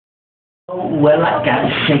Well, I gotta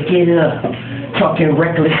shake it up. Talking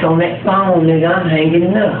reckless on that phone, nigga, I'm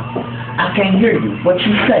hanging up. I can't hear you. What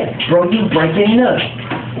you say? Bro, you breaking up.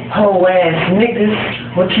 Whole ass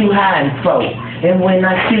niggas, what you hiding for? And when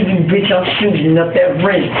I see you, bitch, I'm shooting up that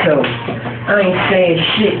rento. I ain't saying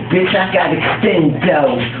shit, bitch, I got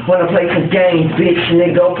extendo. Wanna play some games, bitch,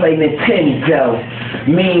 nigga, go play Nintendo.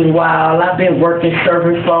 Meanwhile, I've been working,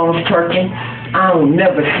 serving phones, twerking. I don't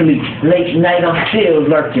never sleep. Late night, I'm still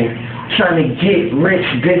lurking. Trying to get rich,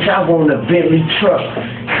 bitch, I want a Bentley truck.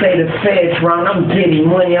 Say the feds round, I'm getting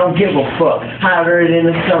money, I don't give a fuck. Hotter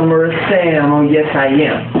than the summer of Sam, oh yes I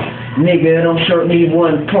am. Nigga, don't short me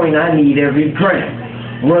 1 point, I need every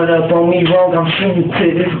gram. Run up on me wrong, I'm shooting to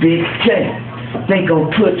this bitch can. They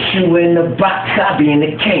gon' put you in the box, I be in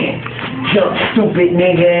the can. Jump stupid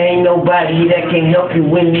nigga, ain't nobody that can help you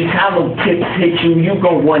when these hollow tips hit you, you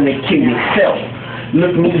gon' wanna kill yourself.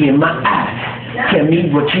 Look me in my eyes. Tell me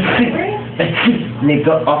what you see. A teeth,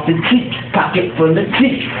 nigga, off the teeth. Pocket full of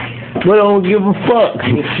teeth. We don't give a fuck.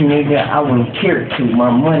 Bitch, nigga, I wouldn't care to. My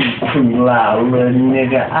money's too loud, little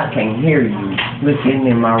nigga. I can't hear you. Looking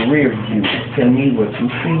in my rear view. Tell me what you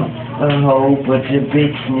see. A whole bunch of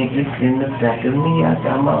bitch niggas in the back of me. I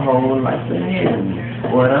got my whole life ahead of me.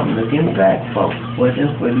 What I'm looking back for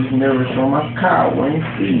wasn't for these mirrors on my car. I wouldn't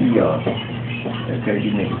see y'all. Okay,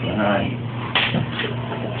 these niggas behind you.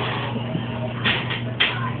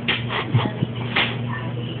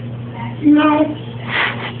 No.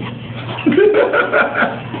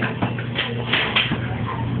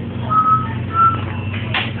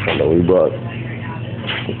 Hello, we brought.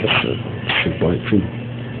 What the shit? Shit, boy, too.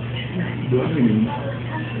 Go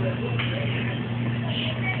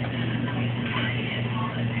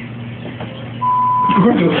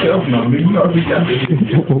yourself now, nigga. You already got this.